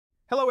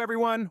Hello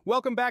everyone,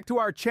 welcome back to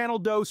our Channel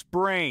Dose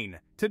Brain.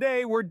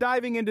 Today we're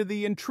diving into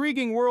the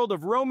intriguing world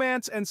of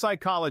romance and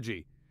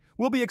psychology.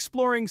 We'll be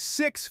exploring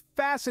 6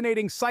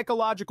 fascinating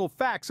psychological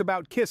facts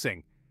about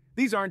kissing.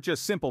 These aren't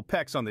just simple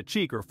pecks on the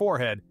cheek or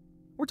forehead.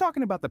 We're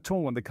talking about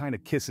the kind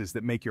of kisses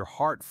that make your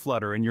heart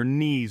flutter and your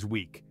knees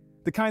weak.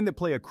 The kind that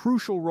play a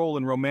crucial role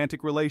in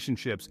romantic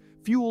relationships,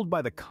 fueled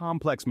by the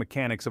complex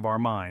mechanics of our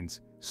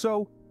minds.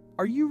 So,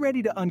 are you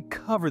ready to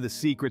uncover the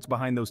secrets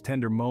behind those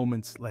tender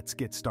moments? Let's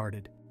get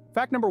started.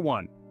 Fact number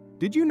 1.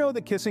 Did you know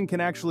that kissing can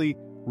actually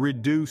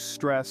reduce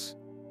stress?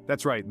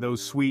 That's right,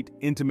 those sweet,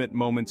 intimate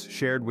moments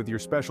shared with your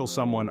special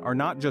someone are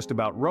not just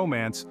about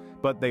romance,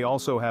 but they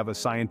also have a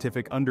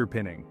scientific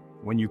underpinning.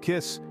 When you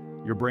kiss,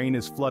 your brain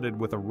is flooded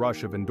with a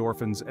rush of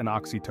endorphins and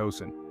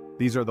oxytocin.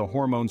 These are the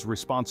hormones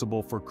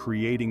responsible for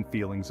creating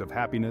feelings of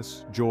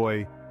happiness,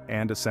 joy,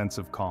 and a sense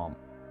of calm.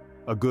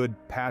 A good,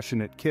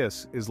 passionate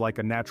kiss is like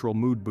a natural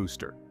mood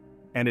booster,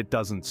 and it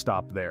doesn't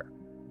stop there.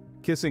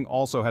 Kissing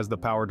also has the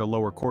power to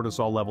lower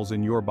cortisol levels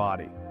in your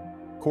body.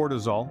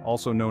 Cortisol,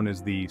 also known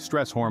as the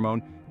stress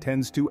hormone,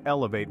 tends to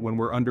elevate when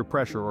we're under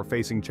pressure or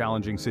facing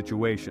challenging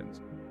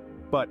situations.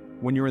 But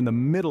when you're in the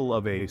middle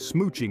of a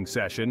smooching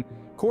session,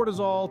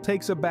 cortisol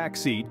takes a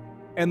backseat,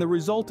 and the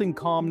resulting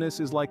calmness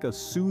is like a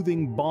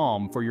soothing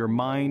balm for your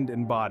mind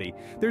and body.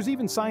 There's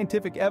even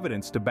scientific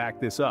evidence to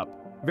back this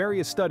up.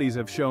 Various studies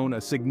have shown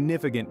a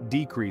significant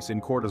decrease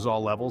in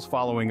cortisol levels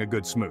following a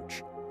good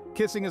smooch.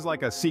 Kissing is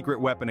like a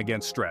secret weapon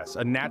against stress,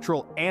 a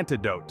natural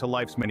antidote to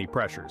life's many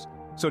pressures.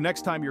 So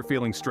next time you're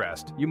feeling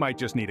stressed, you might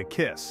just need a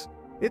kiss.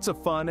 It's a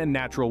fun and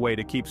natural way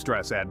to keep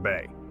stress at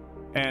bay.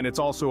 And it's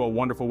also a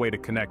wonderful way to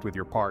connect with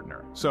your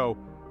partner. So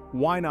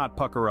why not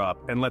pucker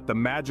up and let the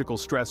magical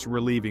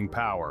stress-relieving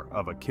power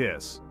of a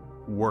kiss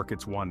work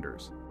its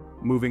wonders?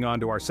 Moving on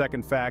to our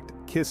second fact,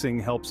 kissing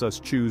helps us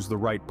choose the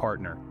right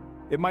partner.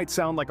 It might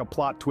sound like a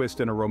plot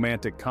twist in a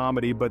romantic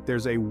comedy, but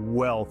there's a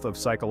wealth of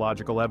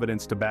psychological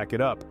evidence to back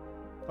it up.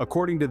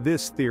 According to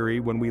this theory,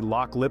 when we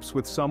lock lips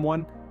with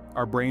someone,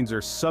 our brains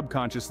are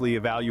subconsciously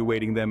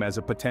evaluating them as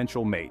a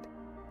potential mate.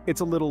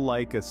 It's a little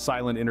like a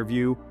silent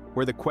interview,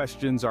 where the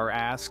questions are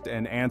asked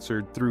and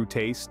answered through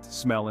taste,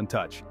 smell, and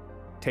touch.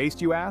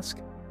 Taste, you ask?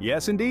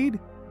 Yes, indeed.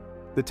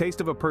 The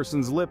taste of a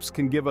person's lips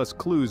can give us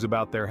clues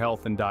about their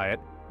health and diet,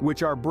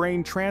 which our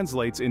brain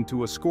translates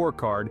into a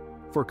scorecard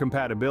for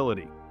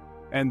compatibility.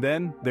 And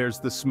then there's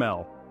the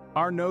smell.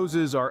 Our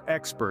noses are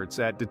experts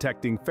at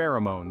detecting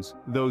pheromones,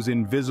 those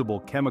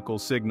invisible chemical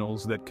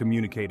signals that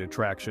communicate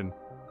attraction.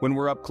 When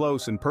we're up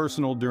close and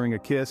personal during a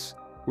kiss,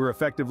 we're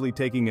effectively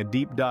taking a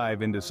deep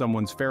dive into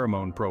someone's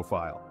pheromone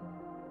profile.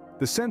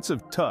 The sense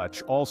of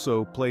touch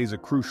also plays a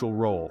crucial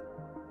role.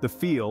 The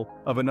feel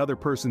of another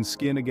person's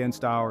skin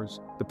against ours,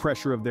 the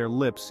pressure of their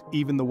lips,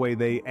 even the way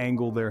they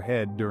angle their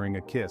head during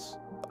a kiss.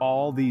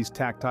 All these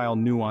tactile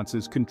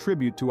nuances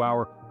contribute to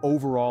our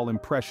overall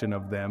impression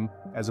of them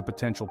as a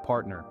potential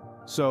partner.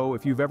 So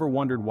if you've ever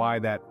wondered why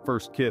that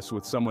first kiss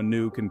with someone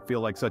new can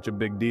feel like such a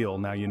big deal,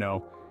 now you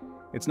know.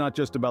 It's not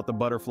just about the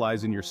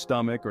butterflies in your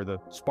stomach or the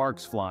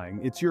sparks flying,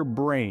 it's your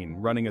brain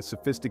running a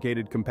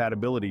sophisticated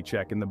compatibility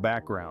check in the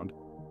background.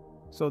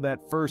 So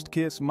that first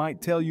kiss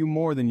might tell you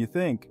more than you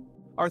think.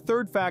 Our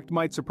third fact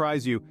might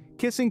surprise you.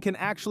 Kissing can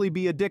actually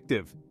be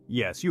addictive.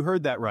 Yes, you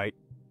heard that right.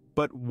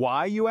 But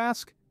why, you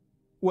ask?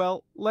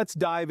 Well, let's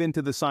dive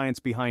into the science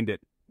behind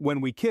it. When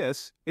we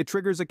kiss, it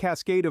triggers a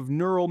cascade of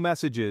neural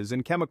messages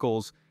and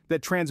chemicals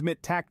that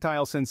transmit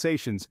tactile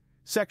sensations,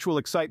 sexual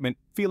excitement,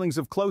 feelings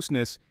of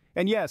closeness,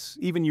 and yes,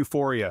 even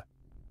euphoria.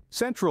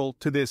 Central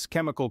to this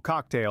chemical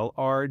cocktail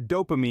are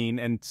dopamine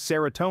and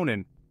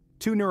serotonin,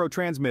 2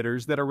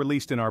 neurotransmitters that are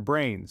released in our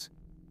brains.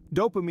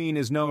 Dopamine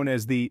is known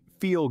as the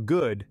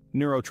feel-good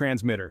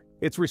neurotransmitter.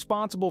 It's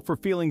responsible for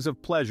feelings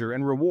of pleasure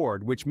and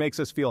reward, which makes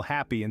us feel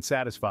happy and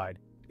satisfied.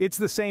 It's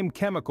the same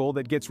chemical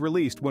that gets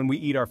released when we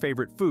eat our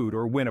favorite food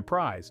or win a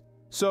prize.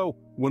 So,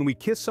 when we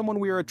kiss someone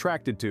we are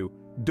attracted to,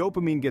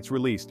 dopamine gets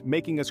released,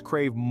 making us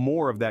crave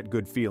more of that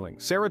good feeling.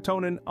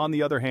 Serotonin, on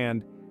the other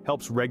hand,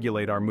 helps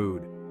regulate our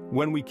mood.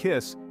 When we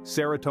kiss,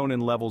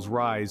 serotonin levels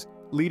rise,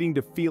 leading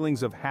to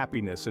feelings of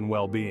happiness and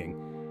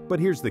well-being. But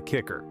here's the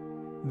kicker.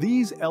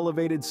 These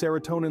elevated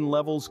serotonin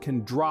levels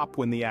can drop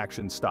when the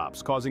action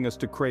stops, causing us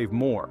to crave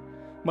more,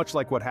 much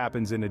like what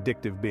happens in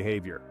addictive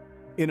behavior.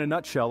 In a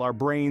nutshell, our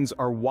brains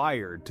are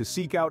wired to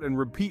seek out and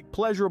repeat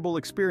pleasurable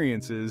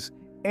experiences,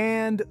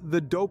 and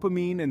the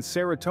dopamine and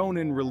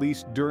serotonin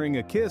released during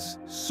a kiss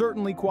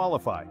certainly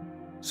qualify.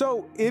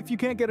 So, if you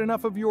can't get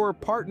enough of your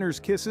partner's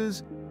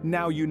kisses,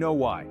 now you know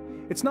why.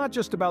 It's not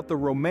just about the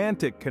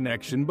romantic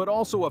connection, but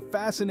also a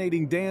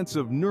fascinating dance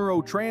of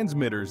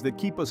neurotransmitters that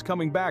keep us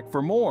coming back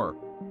for more.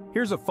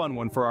 Here's a fun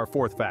one for our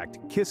fourth fact.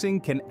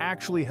 Kissing can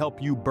actually help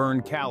you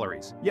burn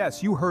calories.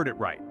 Yes, you heard it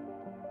right.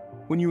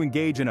 When you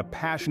engage in a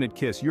passionate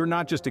kiss, you're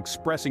not just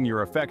expressing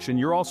your affection,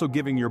 you're also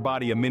giving your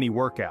body a mini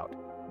workout.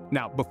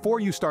 Now, before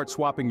you start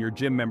swapping your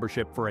gym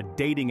membership for a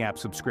dating app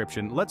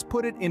subscription, let's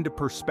put it into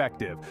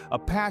perspective. A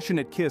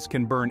passionate kiss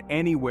can burn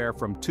anywhere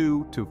from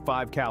 2 to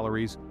 5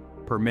 calories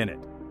per minute.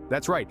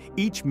 That's right,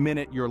 each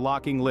minute you're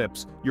locking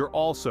lips, you're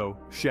also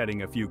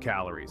shedding a few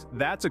calories.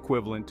 That's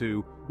equivalent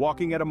to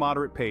walking at a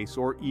moderate pace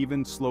or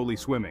even slowly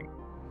swimming.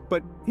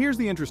 But here's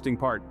the interesting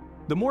part.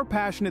 The more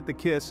passionate the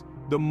kiss,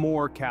 the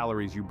more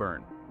calories you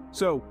burn.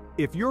 So,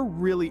 if you're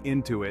really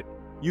into it,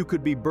 you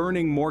could be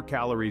burning more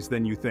calories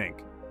than you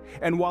think.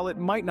 And while it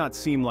might not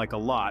seem like a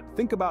lot,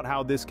 think about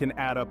how this can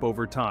add up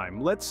over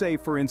time. Let's say,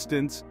 for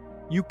instance,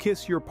 you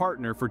kiss your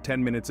partner for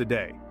 10 minutes a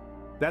day.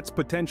 That's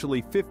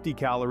potentially 50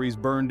 calories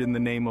burned in the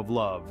name of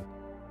love.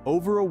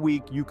 Over a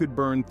week, you could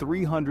burn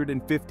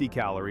 350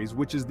 calories,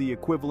 which is the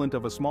equivalent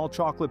of a small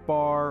chocolate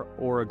bar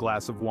or a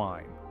glass of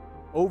wine.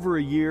 Over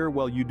a year,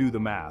 well, you do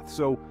the math.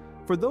 So,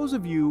 for those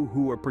of you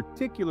who are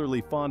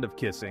particularly fond of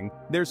kissing,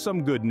 there's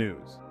some good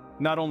news.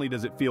 Not only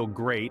does it feel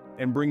great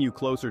and bring you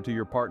closer to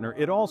your partner,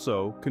 it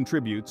also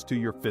contributes to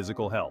your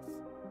physical health.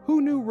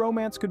 Who knew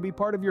romance could be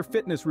part of your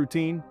fitness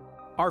routine?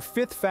 Our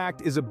fifth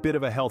fact is a bit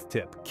of a health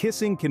tip.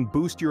 Kissing can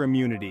boost your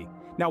immunity.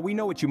 Now, we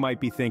know what you might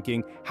be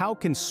thinking. How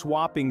can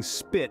swapping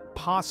spit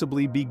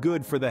possibly be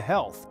good for the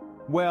health?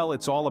 Well,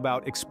 it's all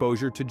about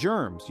exposure to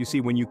germs. You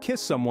see, when you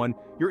kiss someone,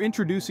 you're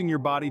introducing your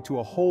body to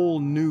a whole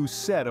new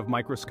set of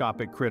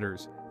microscopic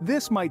critters.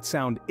 This might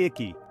sound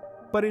icky,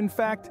 but in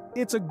fact,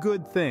 it's a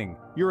good thing.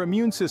 Your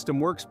immune system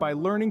works by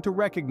learning to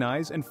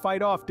recognize and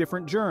fight off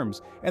different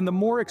germs, and the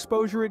more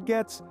exposure it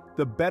gets,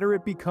 the better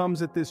it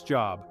becomes at this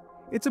job.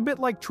 It's a bit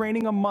like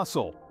training a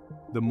muscle.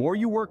 The more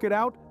you work it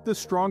out, the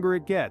stronger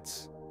it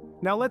gets.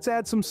 Now let's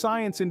add some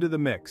science into the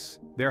mix.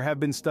 There have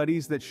been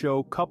studies that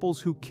show couples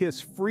who kiss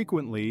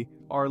frequently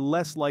are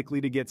less likely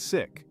to get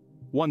sick.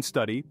 One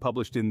study,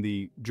 published in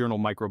the journal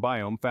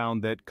Microbiome,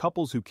 found that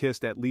couples who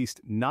kissed at least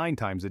 9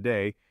 times a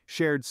day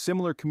shared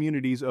similar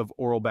communities of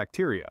oral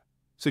bacteria,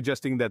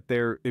 suggesting that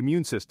their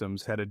immune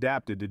systems had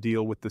adapted to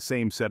deal with the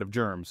same set of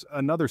germs.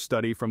 Another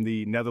study from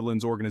the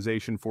Netherlands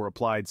Organization for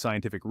Applied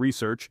Scientific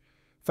Research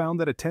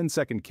found that a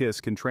 10-second kiss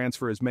can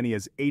transfer as many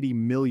as 80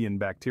 million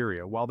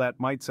bacteria. While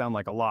that might sound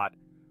like a lot,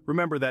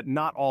 remember that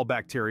not all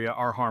bacteria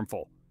are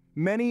harmful.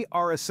 Many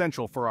are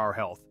essential for our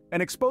health,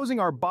 and exposing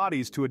our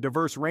bodies to a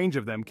diverse range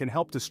of them can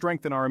help to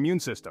strengthen our immune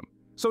system.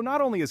 So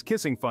not only is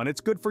kissing fun,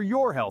 it's good for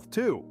your health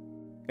too.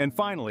 And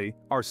finally,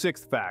 our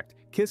sixth fact,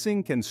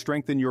 kissing can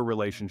strengthen your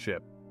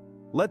relationship.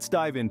 Let's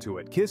dive into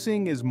it.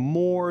 Kissing is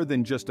more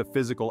than just a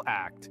physical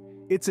act.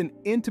 It's an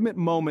intimate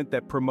moment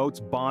that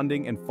promotes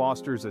bonding and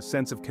fosters a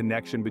sense of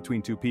connection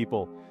between two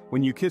people.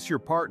 When you kiss your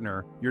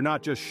partner, you're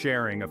not just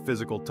sharing a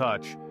physical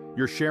touch,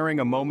 you're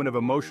sharing a moment of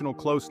emotional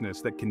closeness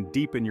that can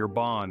deepen your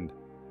bond.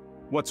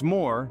 What's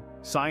more,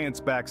 science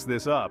backs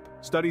this up.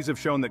 Studies have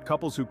shown that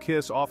couples who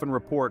kiss often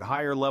report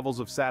higher levels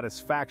of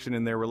satisfaction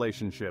in their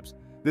relationships.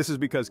 This is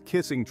because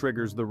kissing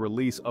triggers the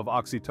release of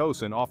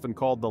oxytocin, often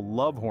called the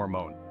love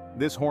hormone.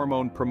 This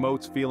hormone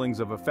promotes feelings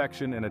of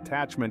affection and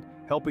attachment,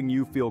 helping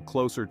you feel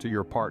closer to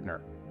your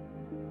partner.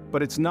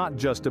 But it's not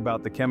just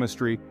about the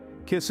chemistry.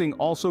 Kissing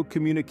also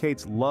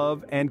communicates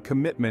love and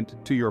commitment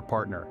to your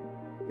partner.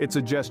 It's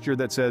a gesture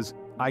that says,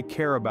 "I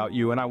care about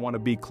you and I want to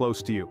be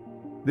close to you."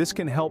 This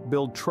can help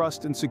build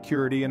trust and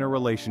security in a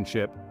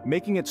relationship,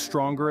 making it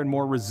stronger and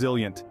more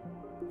resilient.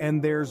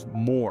 And there's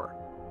more.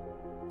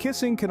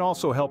 Kissing can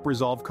also help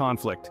resolve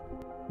conflict.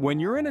 When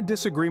you're in a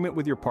disagreement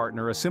with your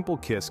partner, a simple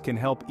kiss can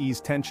help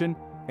ease tension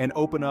and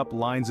open up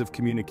lines of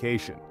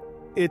communication.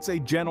 It's a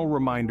gentle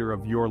reminder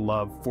of your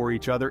love for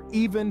each other,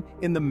 even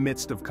in the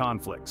midst of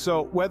conflict.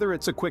 So whether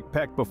it's a quick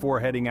peck before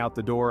heading out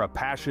the door, a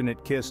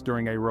passionate kiss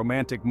during a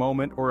romantic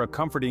moment, or a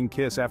comforting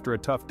kiss after a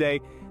tough day,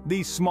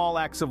 these small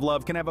acts of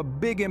love can have a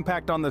big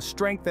impact on the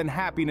strength and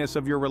happiness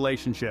of your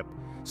relationship.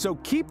 So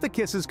keep the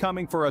kisses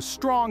coming for a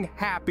strong,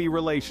 happy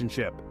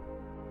relationship.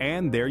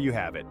 And there you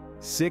have it.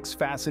 6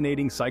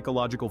 fascinating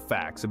psychological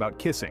facts about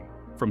kissing.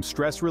 From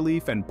stress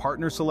relief and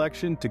partner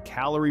selection to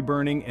calorie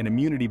burning and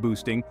immunity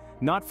boosting,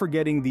 not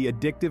forgetting the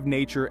addictive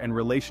nature and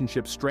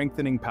relationship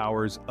strengthening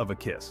powers of a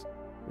kiss.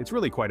 It's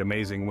really quite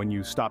amazing when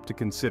you stop to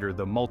consider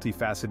the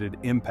multifaceted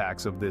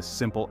impacts of this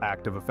simple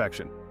act of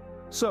affection.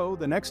 So,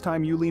 the next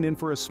time you lean in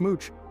for a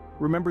smooch,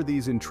 remember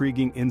these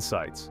intriguing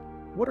insights.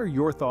 What are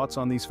your thoughts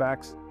on these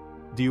facts?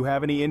 Do you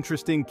have any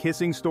interesting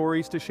kissing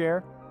stories to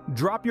share?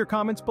 Drop your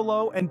comments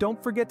below and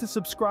don't forget to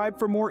subscribe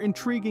for more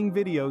intriguing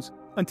videos.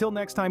 Until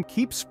next time,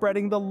 keep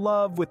spreading the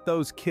love with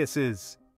those kisses.